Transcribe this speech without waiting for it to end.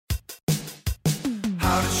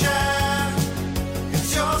How to share.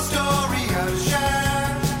 It's your story. How to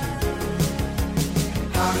share.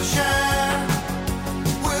 How to share.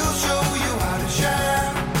 We'll show you how to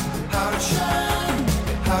share. How to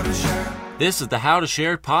share. How to share. This is the How to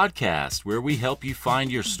Share podcast, where we help you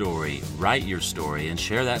find your story, write your story, and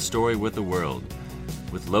share that story with the world.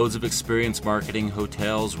 With loads of experience marketing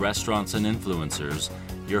hotels, restaurants, and influencers,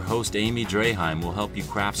 your host Amy Draheim will help you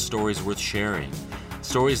craft stories worth sharing.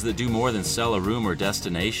 Stories that do more than sell a room or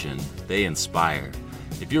destination, they inspire.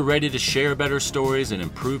 If you're ready to share better stories and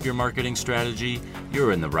improve your marketing strategy,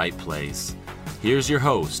 you're in the right place. Here's your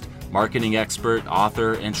host, marketing expert,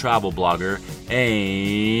 author, and travel blogger,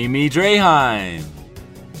 Amy Draheim.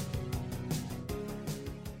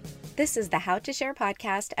 This is the How to Share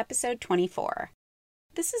podcast, episode 24.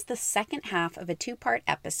 This is the second half of a two-part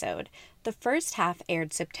episode. The first half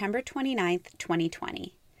aired September 29th,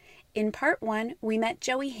 2020. In part one, we met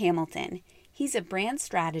Joey Hamilton. He's a brand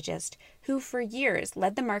strategist who for years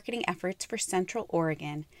led the marketing efforts for Central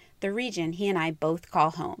Oregon, the region he and I both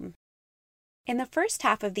call home. In the first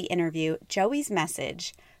half of the interview, Joey's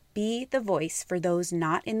message, "Be the voice for those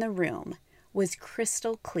not in the room," was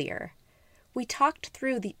crystal clear. We talked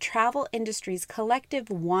through the travel industry's collective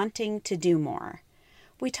wanting to do more.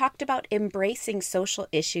 We talked about embracing social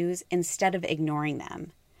issues instead of ignoring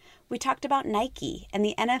them. We talked about Nike and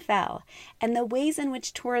the NFL and the ways in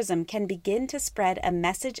which tourism can begin to spread a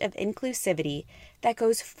message of inclusivity that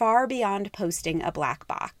goes far beyond posting a black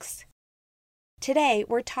box. Today,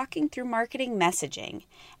 we're talking through marketing messaging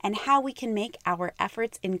and how we can make our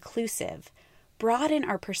efforts inclusive, broaden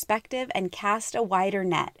our perspective, and cast a wider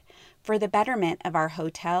net for the betterment of our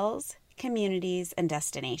hotels, communities, and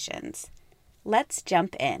destinations. Let's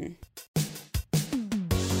jump in.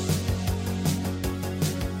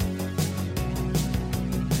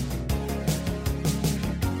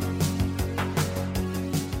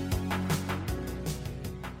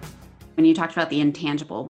 When you talked about the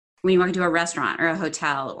intangible, when you walk into a restaurant or a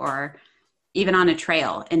hotel or even on a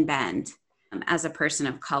trail in Bend, as a person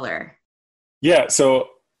of color. Yeah, so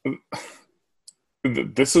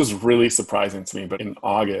this was really surprising to me, but in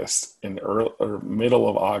August, in the early or middle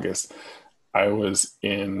of August, I was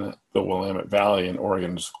in the Willamette Valley in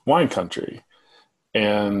Oregon's wine country,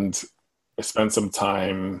 and I spent some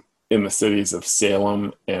time in the cities of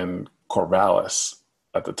Salem and Corvallis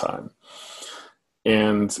at the time.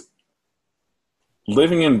 And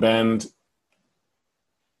living in Bend,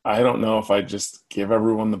 I don't know if I just give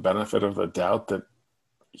everyone the benefit of the doubt that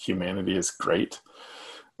humanity is great,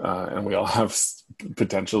 and we all have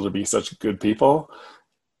potential to be such good people.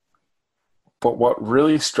 But what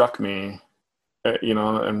really struck me,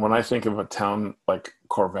 and when I think of a town like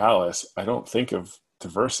Corvallis, I don't think of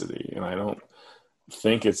diversity, and I don't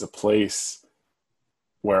think it's a place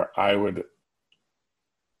where I would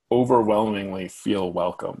overwhelmingly feel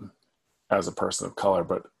welcome as a person of color.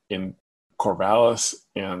 But in Corvallis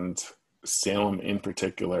and Salem in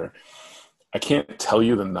particular, I can't tell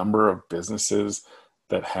you the number of businesses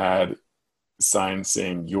that had signs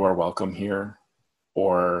saying "You are welcome here,"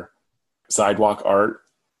 or sidewalk art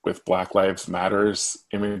with Black Lives Matters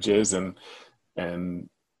images and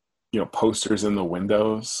posters in the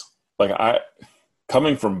windows. Like,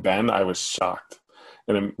 coming from Bend, I was shocked,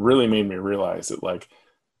 and it really made me realize that like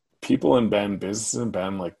people in Bend, businesses in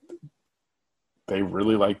Bend, like they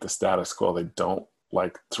really like the status quo. They don't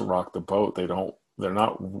like to rock the boat. They're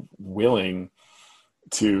not willing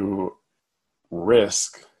to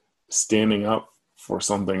risk standing up for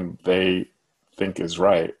something they think is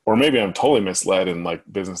right. Or maybe I'm totally misled and like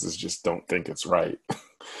businesses just don't think it's right.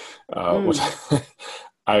 Which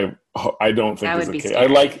I don't think is the case.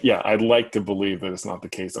 Scary. I'd like to believe that it's not the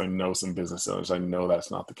case. I know some business owners. I know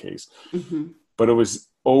that's not the case. Mm-hmm. But it was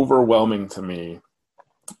overwhelming to me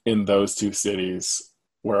in those two cities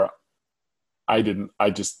where I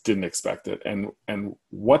just didn't expect it. And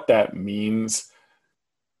what that means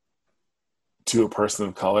to a person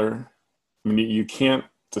of color, I mean, you can't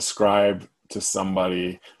describe to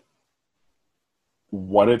somebody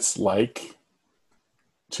what it's like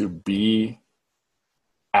to be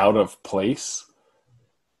out of place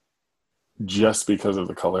just because of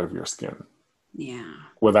the color of your skin. Yeah.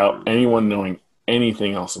 Without anyone knowing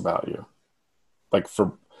anything else about you. Like,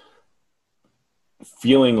 for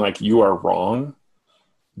feeling like you are wrong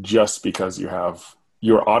just because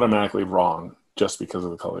you're automatically wrong just because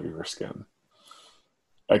of the color of your skin.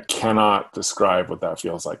 I cannot describe what that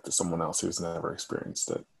feels like to someone else who's never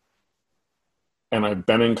experienced it. And I've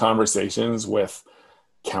been in conversations with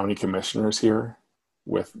county commissioners here,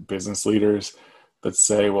 with business leaders that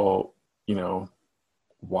say, well,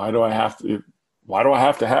 why do I have to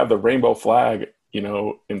have the rainbow flag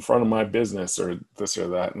in front of my business or this or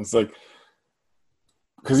that. And it's like,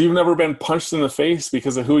 because you've never been punched in the face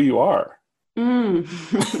because of who you are. Mm.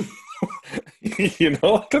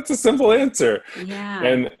 That's a simple answer.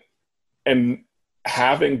 Yeah. And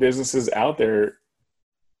having businesses out there,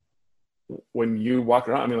 when you walk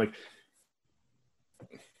around, I mean, like,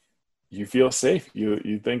 you feel safe.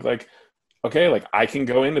 You think like, okay, like I can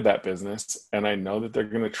go into that business and I know that they're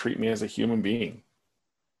going to treat me as a human being.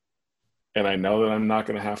 And I know that I'm not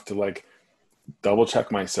going to have to like double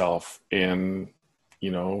check myself and,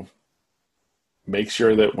 make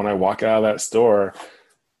sure that when I walk out of that store,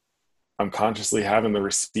 I'm consciously having the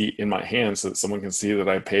receipt in my hand so that someone can see that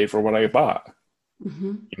I paid for what I bought.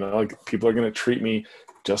 Mm-hmm. Like people are going to treat me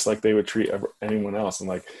just like they would treat anyone else. And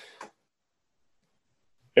like,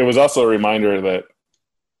 it was also a reminder that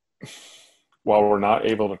while we're not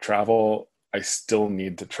able to travel, I still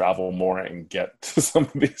need to travel more and get to some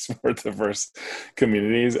of these more diverse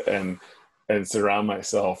communities and surround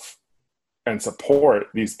myself and support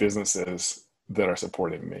these businesses that are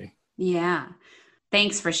supporting me. Yeah.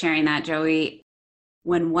 Thanks for sharing that, Joey.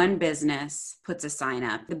 When one business puts a sign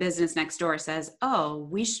up, the business next door says, oh,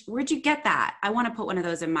 where'd you get that? I want to put one of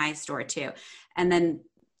those in my store too. And then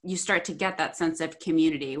you start to get that sense of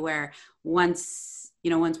community where once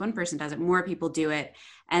one person does it, more people do it.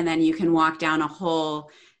 And then you can walk down a whole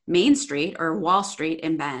Main Street or Wall Street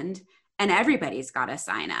in Bend and everybody's got to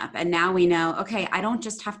sign up. And now we know, okay, I don't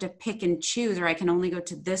just have to pick and choose, or I can only go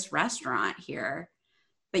to this restaurant here,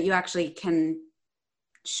 but you actually can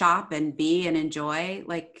shop and be and enjoy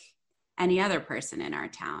like any other person in our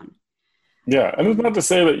town. Yeah. And it's not to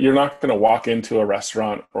say that you're not going to walk into a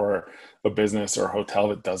restaurant or a business or a hotel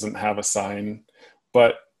that doesn't have a sign,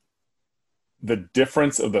 but the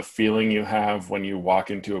difference of the feeling you have when you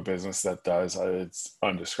walk into a business that does, it's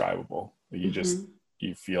undescribable. You just,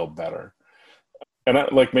 you feel better. And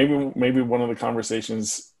maybe one of the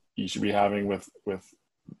conversations you should be having with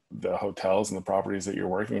the hotels and the properties that you're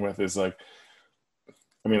working with is like,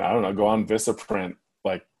 I mean, I don't know, go on VistaPrint,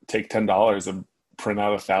 like take $10 and print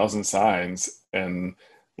out 1,000 signs and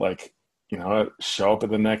like, show up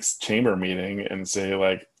at the next chamber meeting and say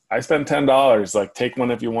like, I spent $10, like take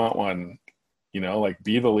one if you want one, like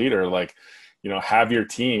be the leader, like, have your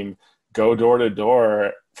team go door to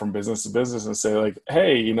door from business to business and say like,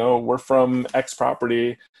 hey, we're from X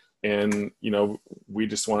property and, we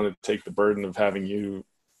just want to take the burden of having you,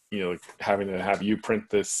 having to have you print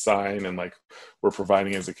this sign and like we're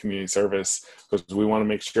providing as a community service because we want to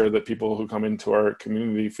make sure that people who come into our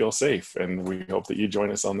community feel safe. And we hope that you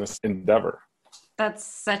join us on this endeavor. That's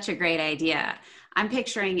such a great idea. I'm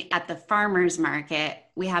picturing at the farmers market,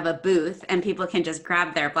 we have a booth and people can just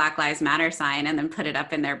grab their Black Lives Matter sign and then put it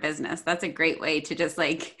up in their business. That's a great way to just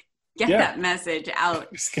like get that message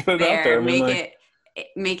out just get it there, out there. I mean,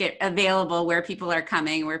 make it available where people are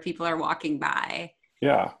coming, where people are walking by.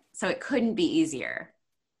 Yeah. So it couldn't be easier.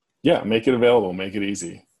 Yeah. Make it available, make it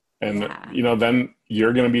easy. And, then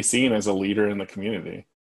you're going to be seen as a leader in the community.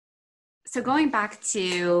 So going back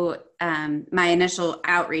to my initial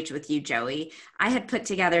outreach with you, Joey, I had put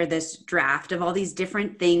together this draft of all these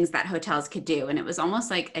different things that hotels could do. And it was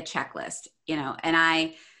almost like a checklist, and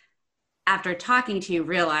I, after talking to you,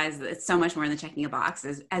 realized that it's so much more than checking a box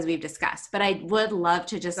as we've discussed. But I would love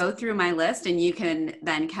to just go through my list and you can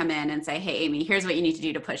then come in and say, hey, Amy, here's what you need to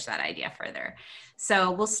do to push that idea further.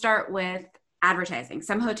 So we'll start with advertising.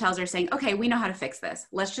 Some hotels are saying, okay, we know how to fix this.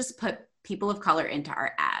 Let's just put people of color into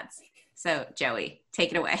our ads. So Joey,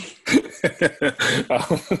 take it away.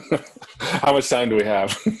 How much time do we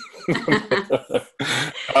have?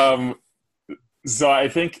 So I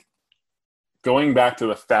think going back to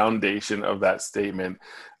the foundation of that statement,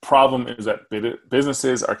 problem is that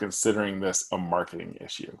businesses are considering this a marketing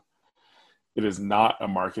issue. It is not a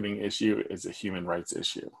marketing issue, it's a human rights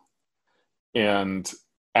issue. And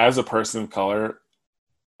as a person of color,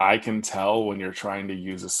 I can tell when you're trying to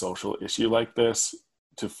use a social issue like this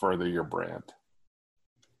to further your brand.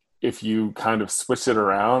 If you kind of switch it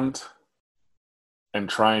around and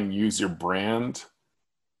try and use your brand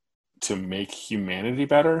to make humanity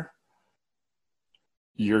better,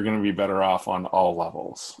 you're going to be better off on all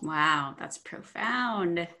levels. Wow, that's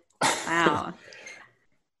profound. Wow.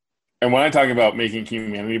 And when I talk about making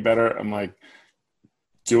humanity better, I'm like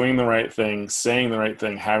doing the right thing, saying the right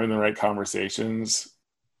thing, having the right conversations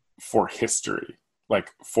for history,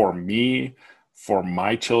 like for me, for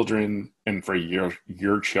my children, and for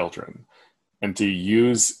your children, and to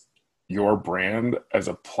use your brand as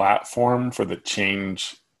a platform for the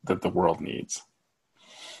change that the world needs.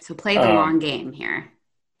 So play the long game here.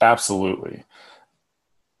 Absolutely.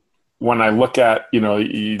 When I look at,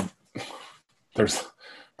 there's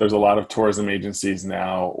a lot of tourism agencies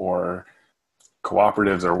now or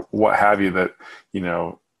cooperatives or what have you that,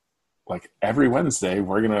 like every Wednesday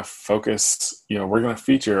we're going to focus, we're going to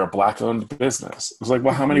feature a Black owned business. It's like,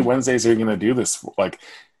 well, how many Wednesdays are you going to do this for? Like,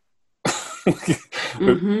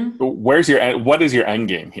 what is your end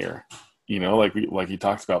game here? Like you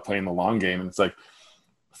talked about playing the long game. And it's like,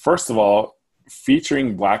 first of all,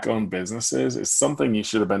 featuring Black owned businesses is something you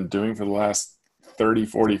should have been doing for the last 30,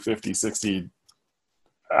 40, 50, 60,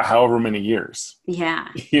 however many years. Yeah.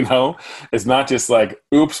 It's not just like,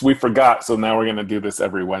 oops, we forgot, so now we're going to do this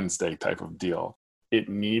every Wednesday type of deal. It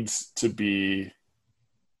needs to be,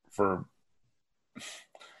 for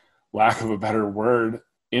lack of a better word,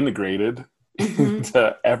 integrated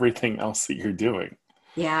into everything else that you're doing.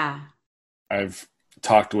 Yeah. I've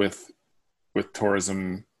talked with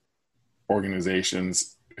tourism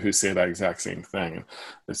organizations who say that exact same thing.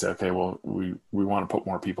 They say, okay, well, we want to put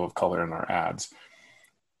more people of color in our ads.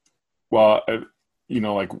 Well,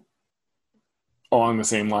 like along the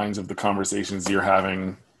same lines of the conversations you're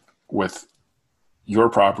having with your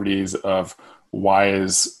properties of why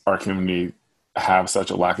is our community have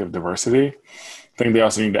such a lack of diversity, I think they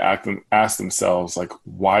also need to ask themselves, like,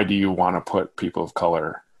 why do you want to put people of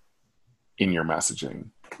color in your messaging?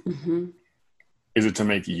 Is it to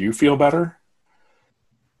make you feel better?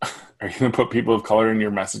 Are you going to put people of color in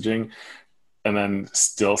your messaging and then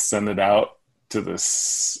still send it out to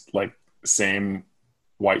this like same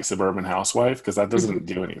white suburban housewife? Because that doesn't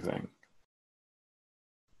do anything.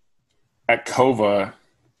 At Cova,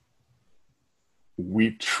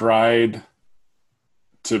 we tried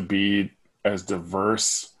to be as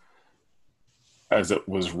diverse as it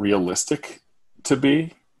was realistic to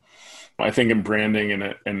be. I think in branding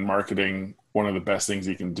and marketing, one of the best things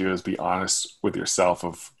you can do is be honest with yourself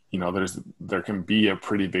of, there can be a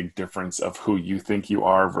pretty big difference of who you think you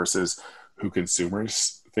are versus who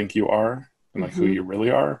consumers think you are and like who you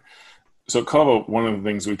really are. So Cova, one of the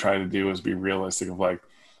things we try to do is be realistic of like,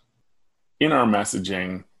 in our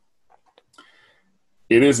messaging,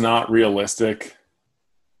 it is not realistic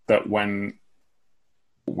that when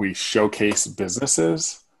we showcase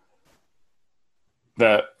businesses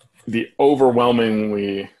that the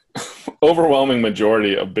overwhelming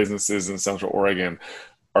majority of businesses in Central Oregon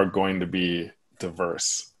are going to be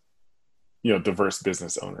diverse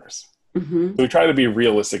business owners. So we try to be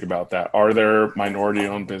realistic about that. Are there minority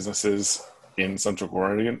owned businesses in Central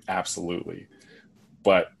Oregon? Absolutely.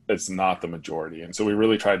 But it's not the majority. And so we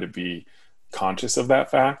really try to be conscious of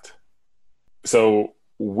that fact. So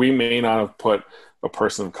we may not have put a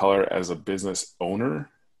person of color as a business owner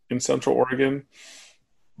in Central Oregon,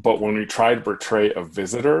 but when we tried to portray a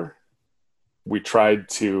visitor, we tried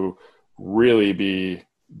to really be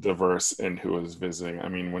diverse in who was visiting. I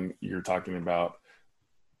mean, when you're talking about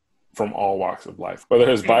from all walks of life, whether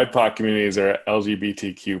it's BIPOC communities or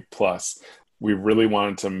LGBTQ plus, we really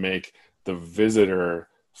wanted to make the visitor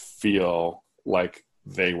feel like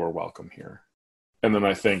they were welcome here. And then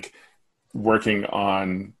I think working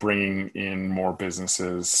on bringing in more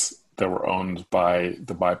businesses that were owned by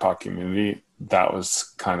the BIPOC community, that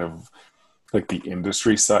was kind of like the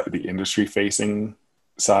industry side, the industry facing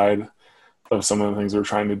side of some of the things we're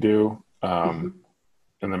trying to do. And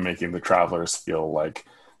then making the travelers feel like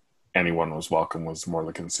anyone was welcome was more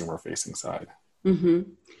the consumer facing side.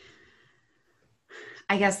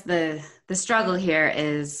 I guess the struggle here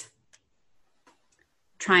is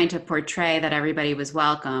trying to portray that everybody was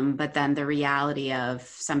welcome, but then the reality of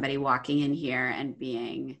somebody walking in here and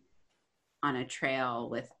being on a trail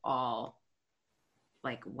with all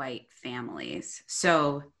like white families.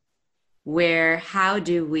 So how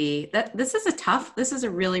do we, this is a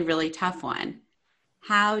really, really tough one.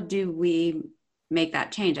 How do we make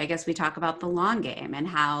that change? I guess we talk about the long game and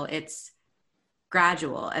how it's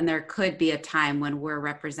gradual, and there could be a time when we're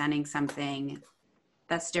representing something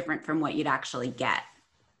that's different from what you'd actually get.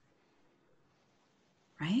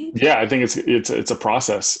 Right? Yeah, I think it's a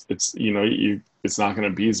process. It's, it's not going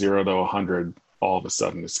to be 0 to 100 all of a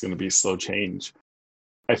sudden. It's going to be slow change.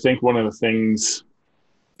 I think one of the things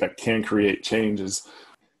that can create change is,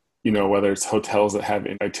 whether it's hotels that have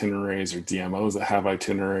itineraries or DMOs that have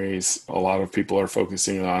itineraries, a lot of people are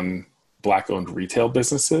focusing on Black-owned retail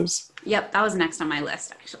businesses. Yep, that was next on my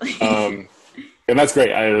list, actually. And that's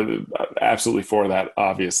great. I'm absolutely for that,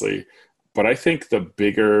 obviously. But I think the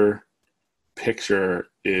bigger picture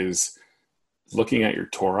is looking at your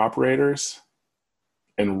tour operators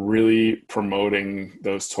and really promoting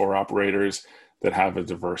those tour operators that have a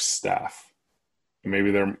diverse staff.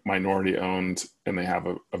 Maybe they're minority owned and they have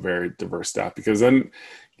a very diverse staff, because then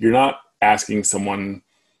you're not asking someone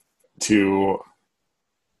to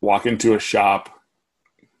walk into a shop,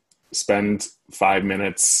 spend 5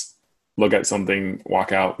 minutes, look at something,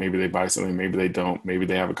 walk out. Maybe they buy something, maybe they don't. Maybe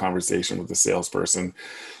they have a conversation with the salesperson.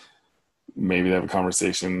 Maybe they have a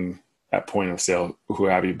conversation at point of sale, who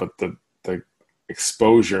have you. But the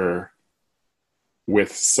exposure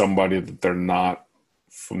with somebody that they're not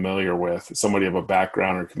familiar with, somebody of a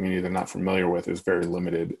background or community they're not familiar with, is very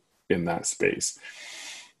limited in that space.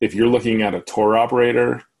 If you're looking at a tour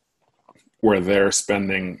operator where they're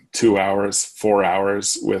spending 2 hours, 4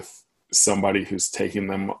 hours with somebody who's taking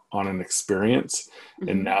them on an experience,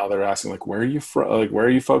 and now they're asking, like, where are you from? Like, where are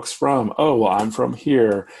you folks from? Oh, well, I'm from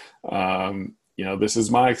here. This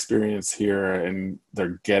is my experience here. And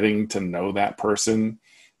they're getting to know that person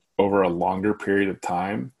over a longer period of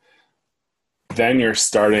time. Then you're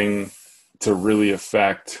starting to really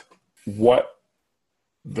affect what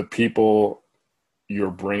the people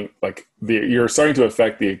you're you're starting to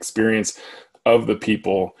affect the experience of the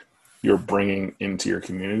people you're bringing into your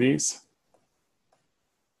communities.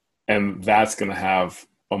 And that's going to have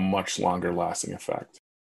a much longer lasting effect.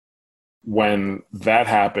 When that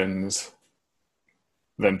happens,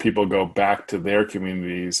 then people go back to their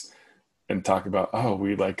communities and talk about, oh,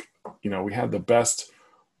 we had the best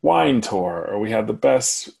wine tour, or we had the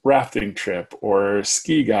best rafting trip or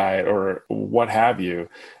ski guide or what have you.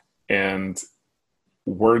 And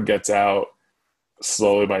word gets out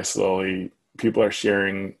slowly by slowly. People are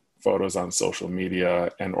sharing photos on social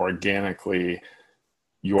media, and organically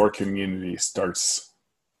your community starts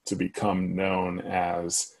to become known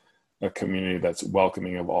as a community that's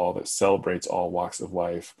welcoming of all, that celebrates all walks of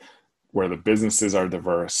life, where the businesses are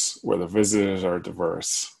diverse, where the visitors are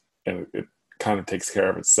diverse, and it kind of takes care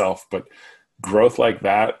of itself. But growth like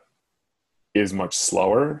that is much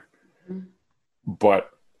slower,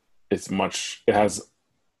 but it has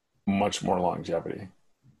much more longevity.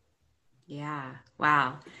 Yeah.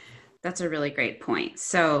 Wow. That's a really great point.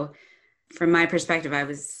 So from my perspective, I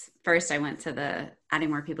went to the adding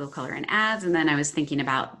more people of color in ads. And then I was thinking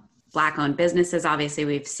about Black-owned businesses. Obviously,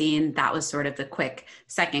 we've seen that was sort of the quick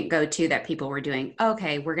second go-to that people were doing.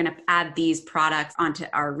 Okay, we're going to add these products onto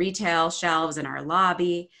our retail shelves in our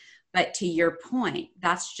lobby. But to your point,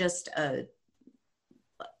 that's just a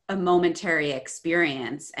momentary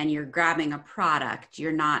experience, and you're grabbing a product.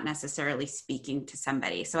 You're not necessarily speaking to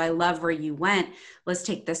somebody. So I love where you went. Let's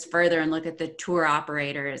take this further and look at the tour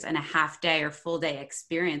operators and a half day or full day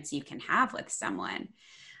experience you can have with someone.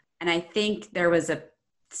 And I think there was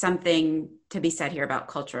something to be said here about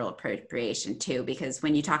cultural appropriation too, because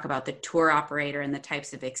when you talk about the tour operator and the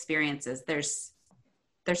types of experiences, there's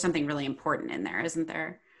something really important in there, isn't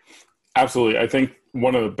there? Absolutely. I think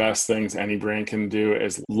one of the best things any brand can do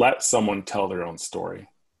is let someone tell their own story.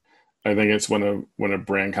 I think it's when a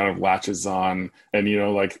brand kind of latches on,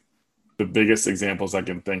 and like the biggest examples I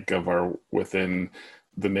can think of are within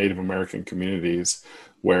the Native American communities,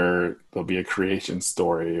 where there'll be a creation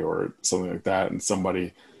story or something like that, and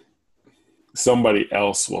somebody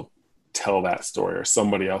else will tell that story, or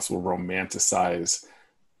somebody else will romanticize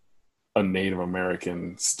a Native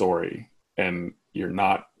American story, and you're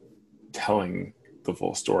not telling the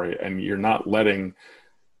full story, and you're not letting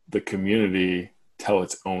the community tell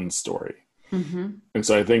its own story. And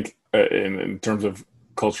so I think in terms of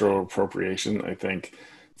cultural appropriation, I think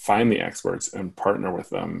find the experts and partner with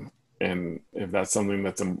them. And if that's something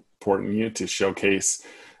that's important to you, to showcase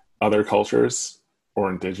other cultures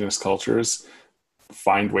or indigenous cultures,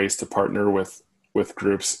 find ways to partner with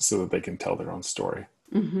groups so that they can tell their own story.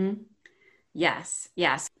 Yes.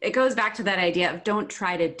 It goes back to that idea of don't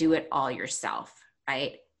try to do it all yourself,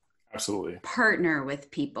 right? Absolutely. Partner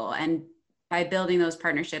with people. And by building those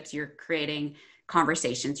partnerships, you're creating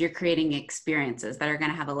conversations, you're creating experiences that are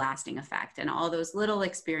going to have a lasting effect. And all those little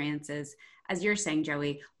experiences, as you're saying,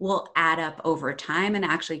 Joey, will add up over time and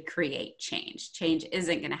actually create change. Change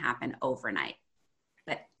isn't going to happen overnight,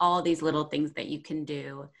 but all these little things that you can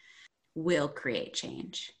do will create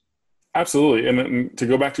change. Absolutely. And to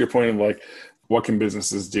go back to your point of like, what can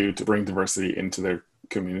businesses do to bring diversity into their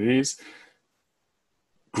communities?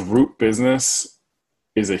 Group business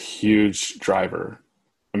is a huge driver.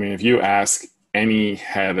 I mean, if you ask any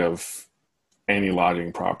head of any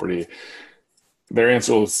lodging property, their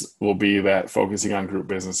answer will be that focusing on group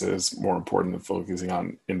business is more important than focusing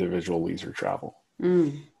on individual leisure travel.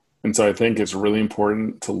 And so I think it's really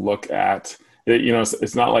important to look at it.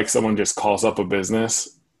 It's not like someone just calls up a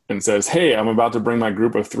business and says, hey, I'm about to bring my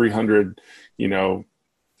group of 300,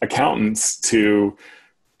 accountants to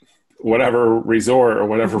whatever resort or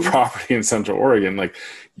whatever property in Central Oregon. Like,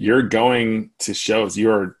 you're going to shows,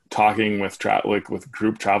 you're talking with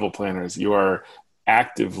group travel planners, you are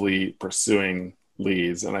actively pursuing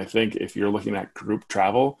leads. And I think if you're looking at group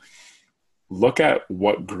travel, look at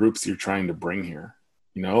what groups you're trying to bring here.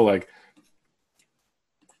 Like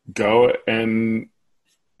go and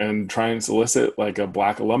try and solicit like a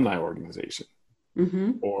Black alumni organization,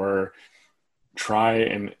 or try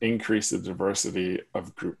and increase the diversity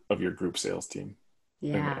of your group sales team.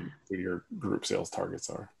 Yeah. And who your group sales targets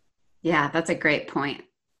are. Yeah, that's a great point,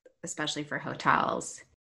 especially for hotels.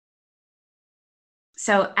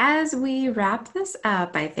 So as we wrap this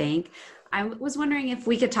up, I think I was wondering if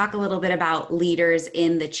we could talk a little bit about leaders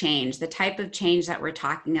in the change, the type of change that we're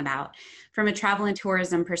talking about from a travel and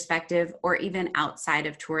tourism perspective, or even outside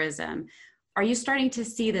of tourism. Are you starting to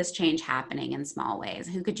see this change happening in small ways?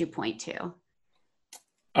 Who could you point to?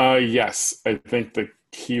 Yes, I think the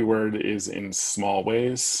key word is in small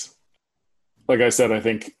ways. Like I said, I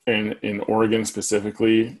think in Oregon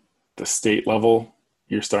specifically, the state level,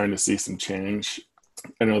 you're starting to see some change.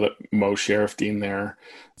 I know that Mo Sheriffdeen there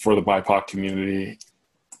for the BIPOC community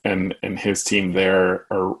and his team there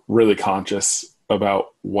are really conscious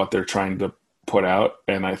about what they're trying to put out.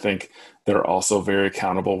 And I think they're also very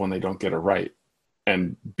accountable when they don't get it right.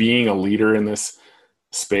 And being a leader in this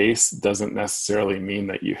space doesn't necessarily mean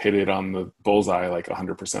that you hit it on the bullseye like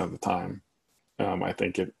 100% of the time. I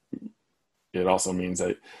think it also means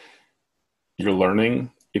that you're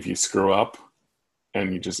learning if you screw up,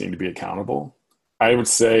 and you just need to be accountable. I would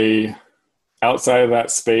say outside of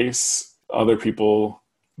that space, other people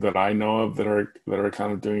that I know of that are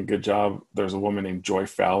kind of doing a good job. There's a woman named Joy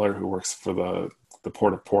Fowler who works for the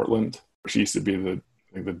Port of Portland. She used to be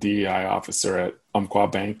the DEI officer at Umpqua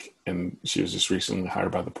Bank, and she was just recently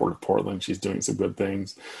hired by the Port of Portland. She's doing some good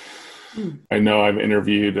things. I know I've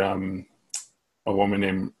interviewed a woman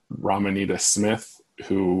named Ramanita Smith,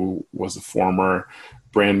 who was a former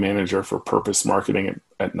brand manager for purpose marketing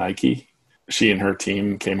at Nike. She and her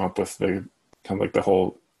team came up with the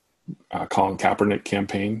whole Colin Kaepernick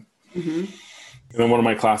campaign. And then one of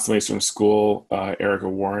my classmates from school, Erica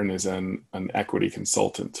Warren, is an equity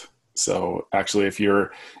consultant. So actually, if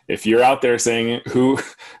you're out there saying who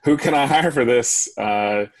can I hire for this,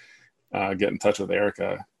 get in touch with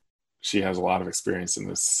Erica. She has a lot of experience in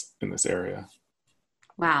this area.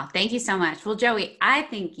 Wow. Thank you so much. Well, Joey, I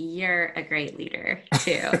think you're a great leader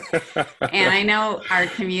too. And I know our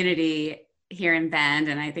community here in Bend,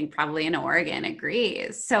 and I think probably in Oregon,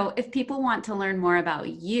 agrees. So if people want to learn more about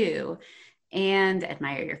you and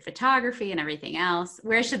admire your photography and everything else,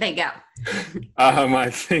 where should they go?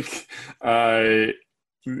 I think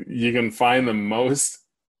you can find the most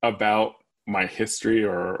about my history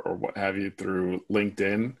or what have you through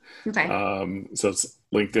LinkedIn. Okay. So it's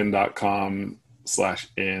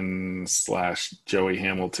linkedin.com/in/Joey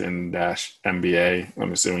Hamilton -MBA.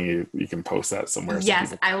 I'm assuming you can post that somewhere.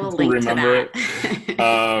 Yes, I will link to that.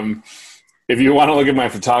 If you want to look at my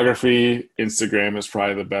photography, Instagram is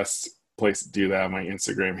probably the best place to do that. My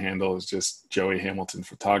Instagram handle is just Joey Hamilton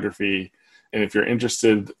Photography. And if you're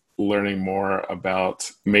interested learning more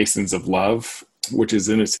about Masons of Love, which is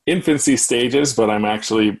in its infancy stages, but I'm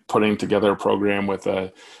actually putting together a program with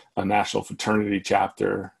a national fraternity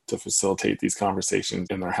chapter to facilitate these conversations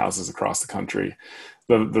in their houses across the country.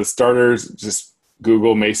 The starters, just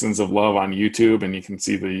Google Masons of Love on YouTube, and you can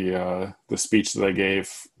see the speech that I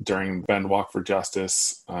gave during Bend Walk for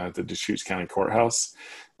Justice at the Deschutes County Courthouse.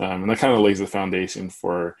 And that kind of lays the foundation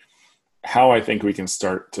for how I think we can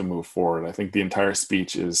start to move forward. I think the entire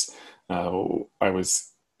speech is, I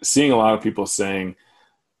was seeing a lot of people saying,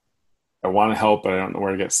 I want to help, but I don't know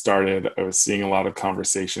where to get started. I was seeing a lot of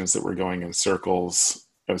conversations that were going in circles.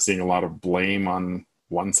 I was seeing a lot of blame on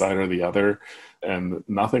one side or the other, and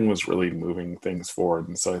nothing was really moving things forward.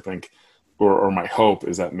 And so I think, or my hope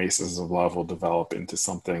is that Masons of Love will develop into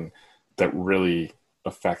something that really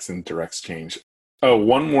affects and directs change. Oh,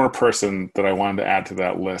 one more person that I wanted to add to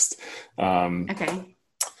that list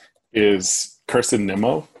is Kirsten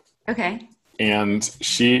Nimmo. Okay. And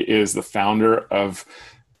she is the founder of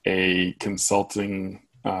a consulting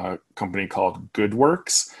company called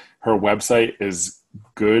GoodWorks. Her website is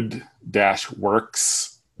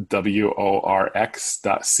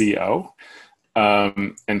good-works.co.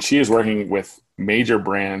 And she is working with major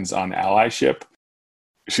brands on allyship.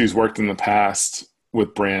 She's worked in the past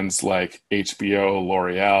with brands like HBO,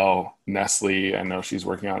 L'Oreal, Nestle. I know she's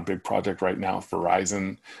working on a big project right now with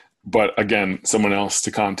Verizon. But again, someone else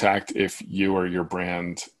to contact if you or your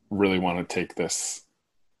brand really want to take this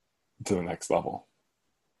to the next level.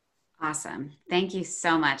 Awesome. Thank you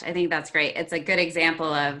so much. I think that's great. It's a good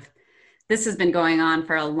example of this has been going on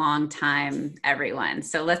for a long time, everyone.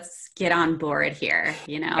 So let's get on board here,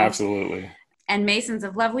 Absolutely. And Masons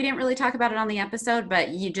of Love, we didn't really talk about it on the episode,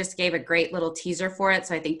 but you just gave a great little teaser for it.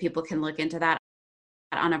 So I think people can look into that.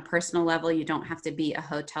 On a personal level, you don't have to be a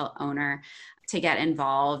hotel owner to get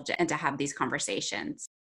involved and to have these conversations.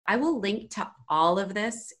 I will link to all of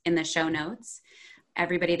this in the show notes,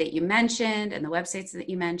 everybody that you mentioned and the websites that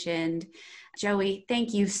you mentioned. Joey,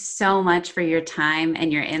 thank you so much for your time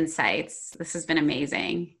and your insights. This has been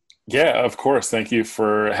amazing. Yeah, of course. Thank you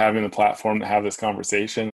for having the platform to have this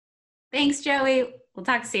conversation. Thanks, Joey. We'll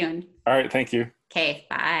talk soon. All right. Thank you. Okay,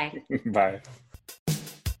 bye. Bye.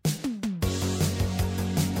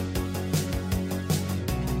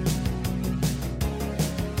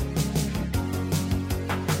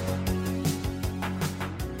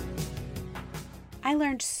 I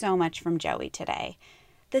learned so much from Joey today.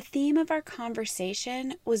 The theme of our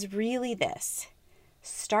conversation was really this: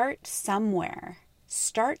 start somewhere,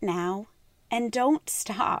 start now, and don't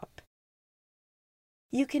stop.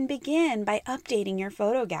 You can begin by updating your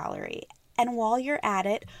photo gallery, and while you're at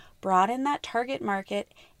it, broaden that target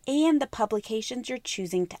market and the publications you're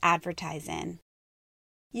choosing to advertise in.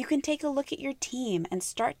 You can take a look at your team and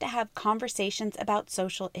start to have conversations about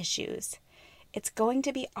social issues. It's going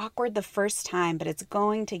to be awkward the first time, but it's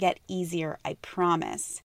going to get easier, I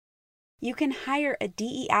promise. You can hire a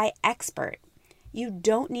DEI expert. You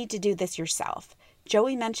don't need to do this yourself.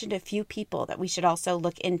 Joey mentioned a few people that we should also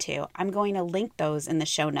look into. I'm going to link those in the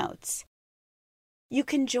show notes. You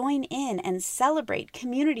can join in and celebrate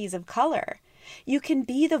communities of color. You can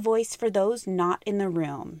be the voice for those not in the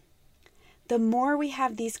room. The more we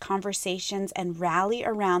have these conversations and rally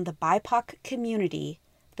around the BIPOC community,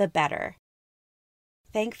 the better.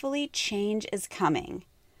 Thankfully, change is coming.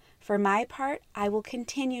 For my part, I will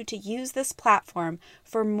continue to use this platform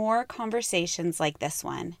for more conversations like this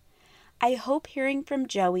one. I hope hearing from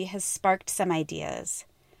Joey has sparked some ideas.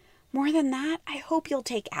 More than that, I hope you'll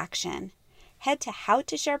take action. Head to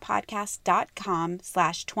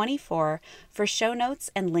howtosharepodcast.com/24 for show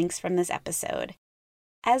notes and links from this episode.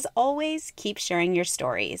 As always, keep sharing your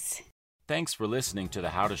stories. Thanks for listening to the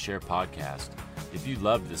How to Share podcast. If you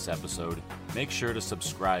loved this episode, make sure to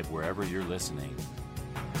subscribe wherever you're listening.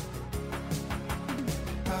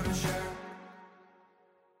 How to share.